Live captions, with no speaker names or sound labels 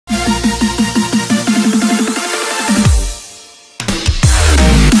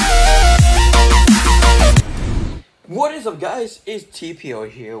What is up, guys? It's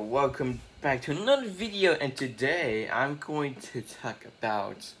TPO here. Welcome back to another video, and today I'm going to talk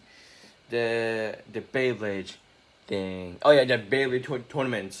about the Beyblade thing. Oh yeah, the Beyblade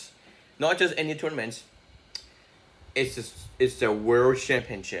tournaments. Not just any tournaments. It's the World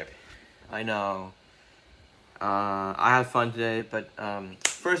Championship. I know. I had fun today, but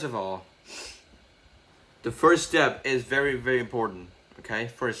first of all, the first step is very important. Okay,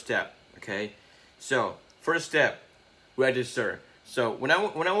 first step. Okay, so first step, register. So when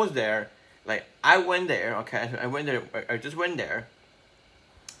I was there, like I went there. Okay, I went there. I just went there,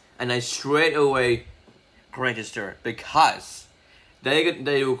 and I straight away register because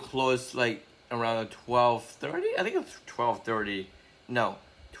they will close like around 12:30. I think it's 12:30. No,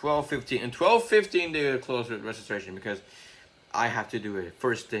 12:15. And 12:15 they will close with registration because I have to do it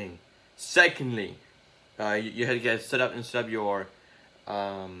first thing. Secondly, you had to get set up your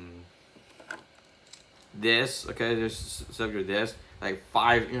this. Okay, there's set up your this, like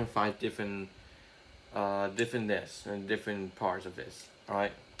five different this and different parts of this. All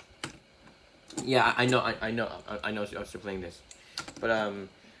right. Yeah, I know. I'm still playing this, but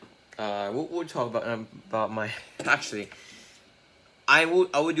we'll talk about my actually. I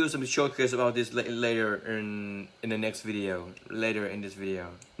will do some showcase about this later in the next video. Later in this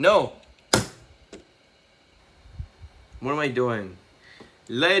video. No. What am I doing?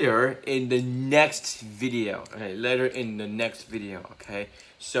 Later in the next video. Okay, later in the next video. Okay.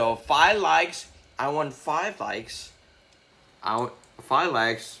 So 5 likes. I want 5 likes. I want 5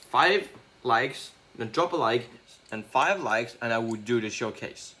 likes. 5 likes. Then drop a like and 5 likes, and I will do the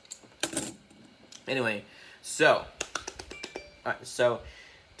showcase. Anyway, so. Alright, so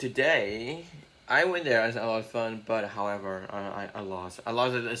today I went there. I had a lot of fun, but however, I lost. I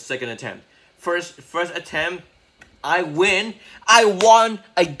lost at the second attempt. First attempt, I win. I won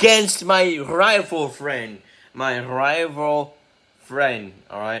against my rival friend. My rival friend.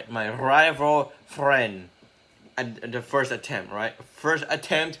 Alright, my rival friend. At the first attempt, right? First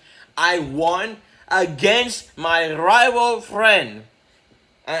attempt, I won against my rival friend.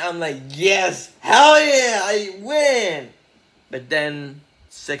 And I'm like, yes, hell yeah, I win. But then,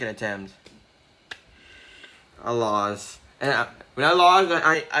 second attempt, I lost. And when I lost,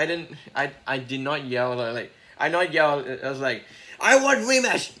 I did not yell like I not yell. I was like, I want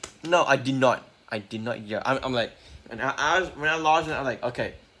rematch. No, I did not. I did not yell. I'm like, and when I lost, I'm like,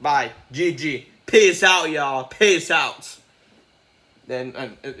 okay, bye, GG, peace out, y'all, peace out. Then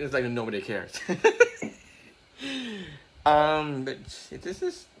it's like nobody cares. But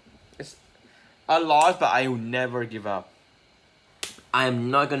it's a loss, but I will never give up. I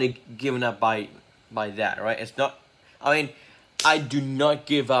am not gonna give up by that, right? It's not. I mean, I do not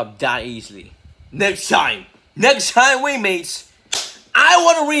give up that easily. Next time we meet, I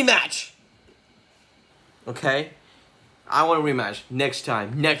want a rematch. Okay, I want a rematch next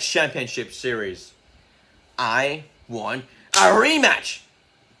time. Next championship series, I want a rematch.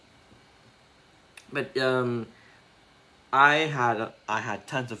 But I had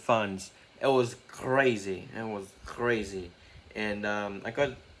tons of fun. It was crazy. And I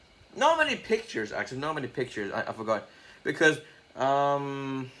got not many pictures, actually. Not many pictures. I forgot because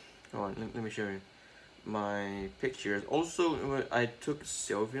hold on, let me show you my pictures. Also, I took a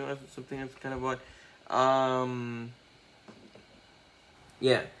selfie or something. That's kind of what.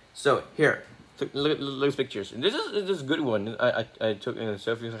 Yeah. So here, look at those pictures. This is a good one. I took a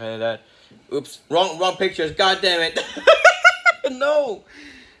selfie or something like that. Oops, wrong pictures. God damn it. No.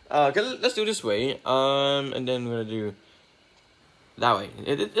 Okay, let's do this way. And then we're gonna do that way.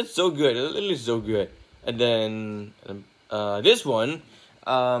 It's so good. It literally is so good. And then this one.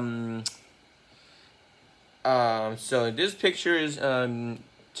 So this picture is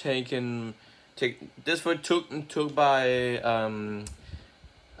this one took by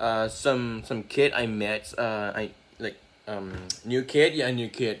some kid I met. New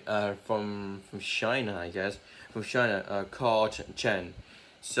kid from China, I guess, from China, called Chen.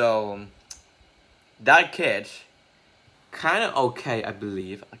 So that kid, kind of okay, I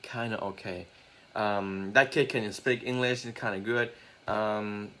believe, kind of okay. That kid can speak English, it's kind of good.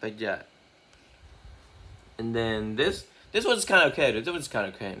 But yeah. And then this one's kind of okay. This one's kind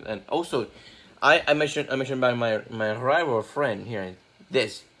of okay. And also, I mentioned by my rival friend here.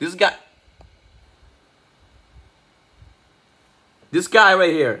 This guy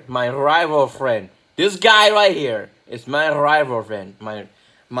right here, my rival friend. This guy right here is my rival friend.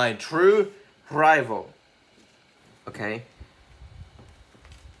 My true rival. Okay.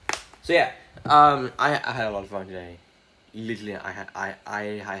 So yeah, I had a lot of fun today. Literally, I had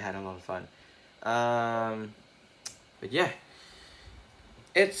a lot of fun. But yeah,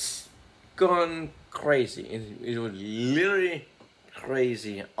 it's gone crazy. It was literally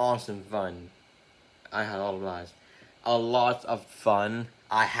crazy, awesome fun. I had a lot of fun.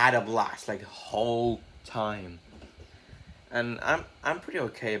 I had a blast like the whole time, and I'm pretty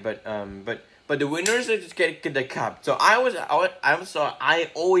okay. But the winners are just get the cup. So I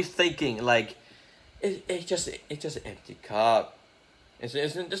always thinking like, it's just an empty cup.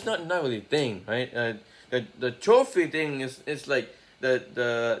 It's not really thing, right? The trophy thing is like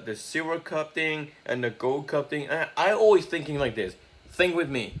the silver cup thing and the gold cup thing. I always thinking like this. Think with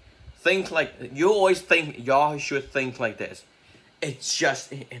me. Think like you always think. Y'all should think like this. It's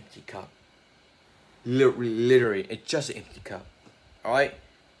just an empty cup. Literally, it's just an empty cup. All right.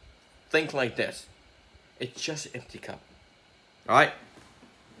 Think like this. It's just an empty cup. All right.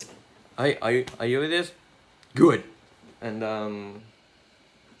 Are you with this? Good. And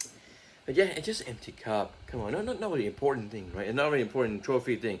but yeah, it's just an empty cup. Come on, not really important thing, right? It's not really important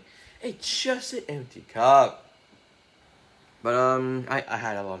trophy thing. It's just an empty cup. But I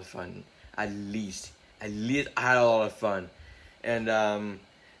had a lot of fun. At least I had a lot of fun. And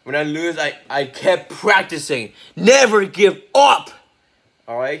when I lose, I kept practicing. Never give up.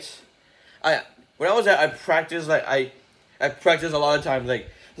 All right. When I was there, I practiced like I practiced a lot of times like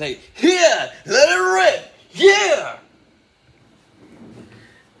here, let it rip, yeah.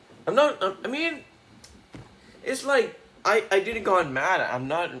 I mean, it's like I didn't go mad. I'm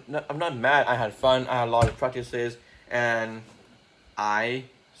not mad. I had fun. I had a lot of practices, and I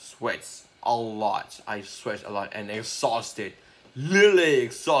sweat a lot. I sweat a lot and exhausted, literally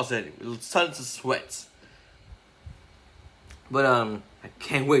exhausted, tons of sweat. But I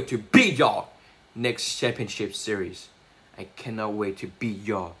can't wait to beat y'all next championship series. I cannot wait to beat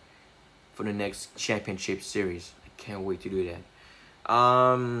y'all for the next championship series. I can't wait to do that.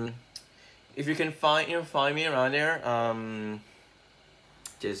 If you can find me around there,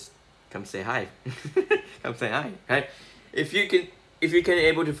 just come say hi. Come say hi, right? If you can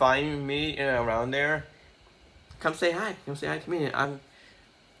able to find me around there, come say hi. Come say hi to me. I'm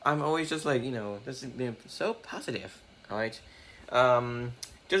always just like, just being so positive. All right.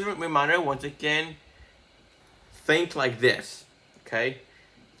 Just a reminder once again. Think like this. Okay.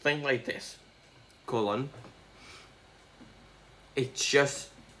 Think like this. Colon. It's just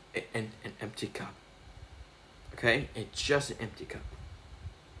an empty cup. Okay. It's just an empty cup.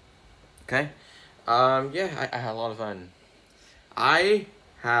 Okay. Yeah, I had a lot of fun. I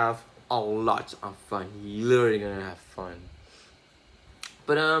have a lot of fun. Literally gonna have fun.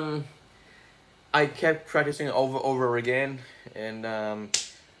 But I kept practicing over again, and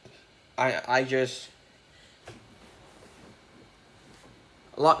I just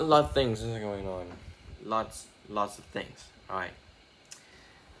a lot of things is going on. Lots of things. All right.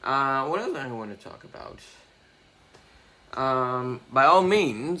 What else I want to talk about? By all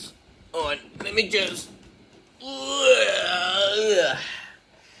means, let me just.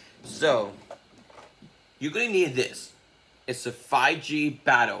 So, you're gonna need this. It's a 5G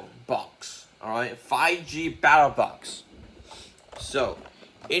battle box. Alright, 5G battle box. So,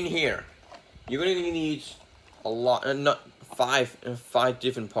 in here, you're gonna need a lot, not five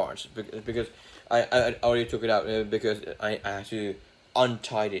different parts, because I already took it out because I had to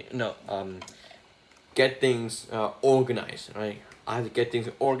untie it. No, get things organized. Right, I have to get things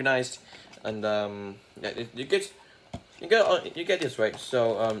organized, and you get this right.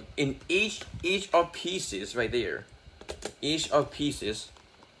 So in each of pieces right there, each of pieces.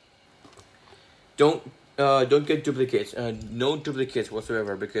 Don't get duplicates. No duplicates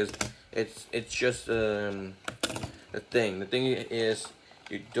whatsoever, because it's just the thing. The thing is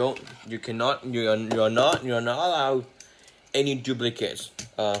you're not allowed any duplicates.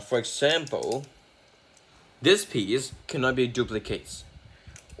 For example, this piece cannot be duplicates,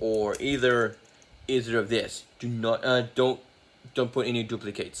 or either of this. Do not don't put any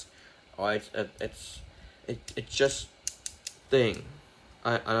duplicates. All right, it's just thing.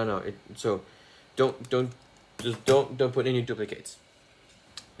 I don't know it. So don't put any duplicates.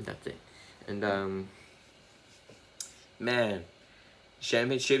 And that's it. And man,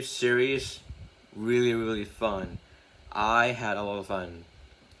 championship series really fun. I had a lot of fun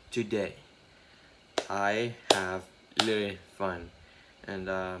today. I have literally fun, and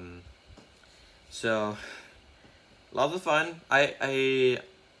so lots of fun. I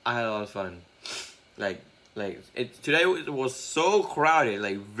had a lot of fun. Today it was so crowded,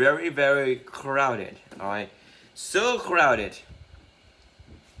 like very crowded. All right, so crowded,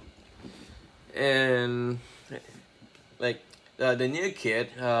 and like the new kid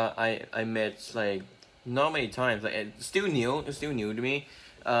I met like not many times. Like it's still new to me.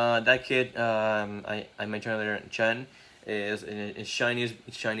 That kid I mentioned earlier, Chen, is a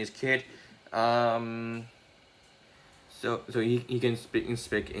Chinese kid. So he can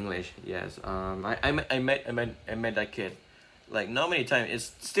speak English. Yes. I met that kid, like not many times.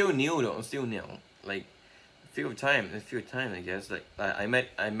 It's still new though. Still new. Like a few times I guess. Like I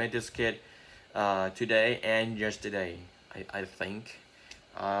met this kid, today and yesterday. I think,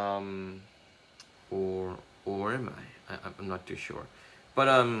 or am I? I'm not too sure, but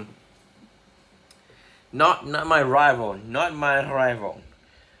not my rival,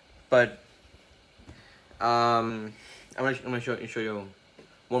 but I'm gonna show you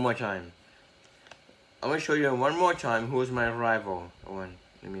one more time. I'm gonna show you one more time who's my rival. One,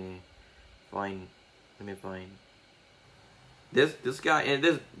 let me find this guy, and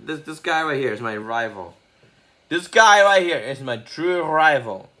this guy right here is my rival. This guy right here is my true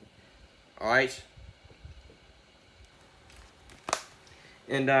rival. All right.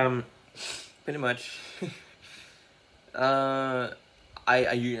 And pretty much, I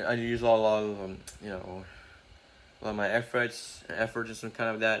use a lot of you know, a lot of my efforts and some kind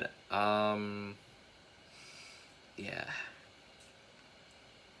of that. Yeah,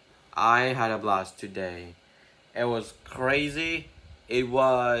 I had a blast today. It was crazy. It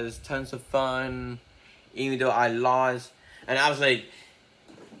was tons of fun, even though I lost, and I was like,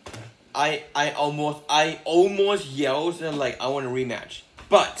 I almost yelled and like I want a rematch,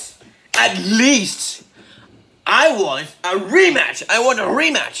 but at least I want a rematch. I want a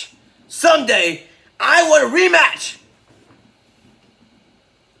rematch. Someday I want a rematch.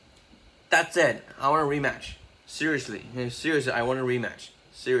 That's it. I want a rematch. Seriously, I want a rematch.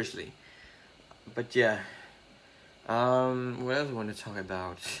 Seriously. But yeah. What else I want to talk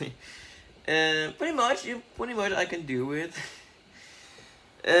about? Pretty much I can do with.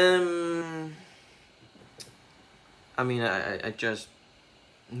 I mean, I just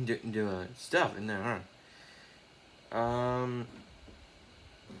do stuff in there, huh?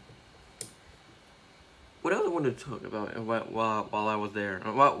 What else I want to talk about while I was there?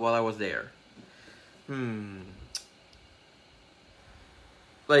 While I was there.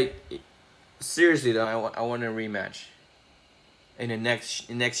 Like, seriously though, I want a rematch in the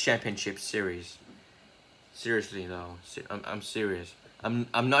next championship series. Seriously though, I'm serious. I'm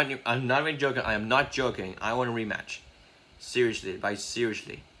not even joking. I am not joking. I want a rematch. Seriously,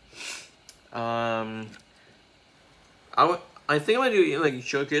 seriously. I think I'm gonna do like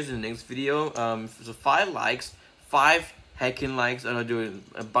showcase in the next video. So 5 likes, 5 hacking likes, and I'll do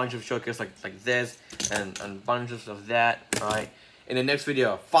a bunch of showcase like this and bunches of that. Right. In the next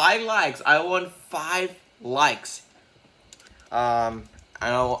video, 5 likes. I want 5 likes. And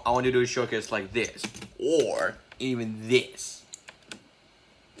I want to do a showcase like this, or even this.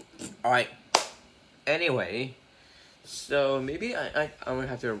 All right. Anyway, so maybe I'm gonna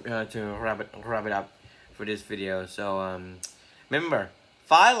have to wrap it up for this video. So remember,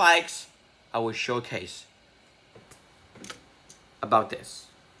 5 likes, I will showcase about this.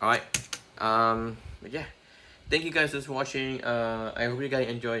 All right. But yeah. Thank you guys for watching. I hope you guys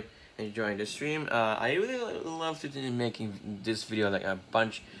enjoying the stream. I really love to making this video, like a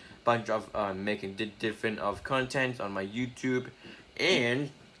bunch of making different of content on my YouTube, and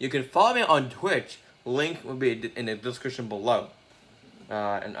you can follow me on Twitch. Link will be in the description below.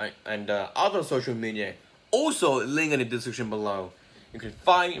 And other social media also link in the description below. You can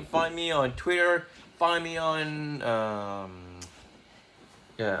find me on Twitter. Find me on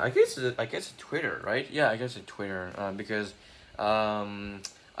yeah, I guess it's Twitter, right? Yeah, I guess it's Twitter. Because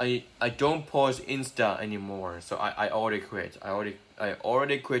I don't post Insta anymore, so I already quit. I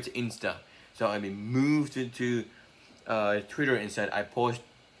already quit Insta, so I moved to Twitter instead. I post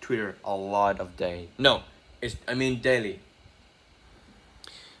Twitter a lot of days. No, daily.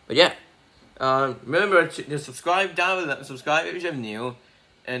 But yeah, remember to subscribe down below. Subscribe if you're new,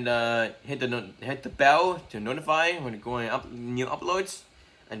 and hit the bell to notify when going up new uploads.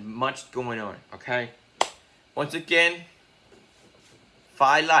 And much going on, okay? Once again,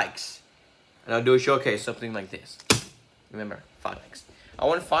 5 likes. And I'll do a showcase, something like this. Remember, 5 likes. I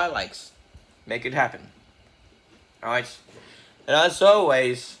want 5 likes. Make it happen. Alright? And as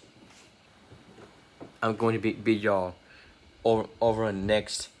always, I'm going to beat y'all over the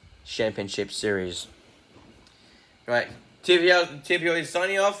next championship series. Alright, TPO is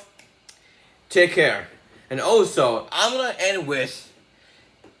signing off. Take care. And also, I'm going to end with,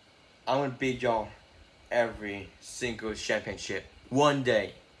 I'm gonna beat y'all every single championship. One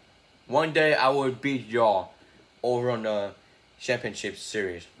day I will beat y'all over on the championship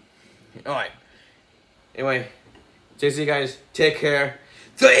series. Alright. Anyway, see you guys. Take care.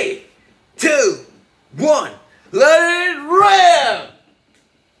 3, 2, 1. Let it rip!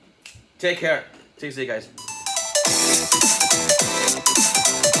 Take care. See you guys.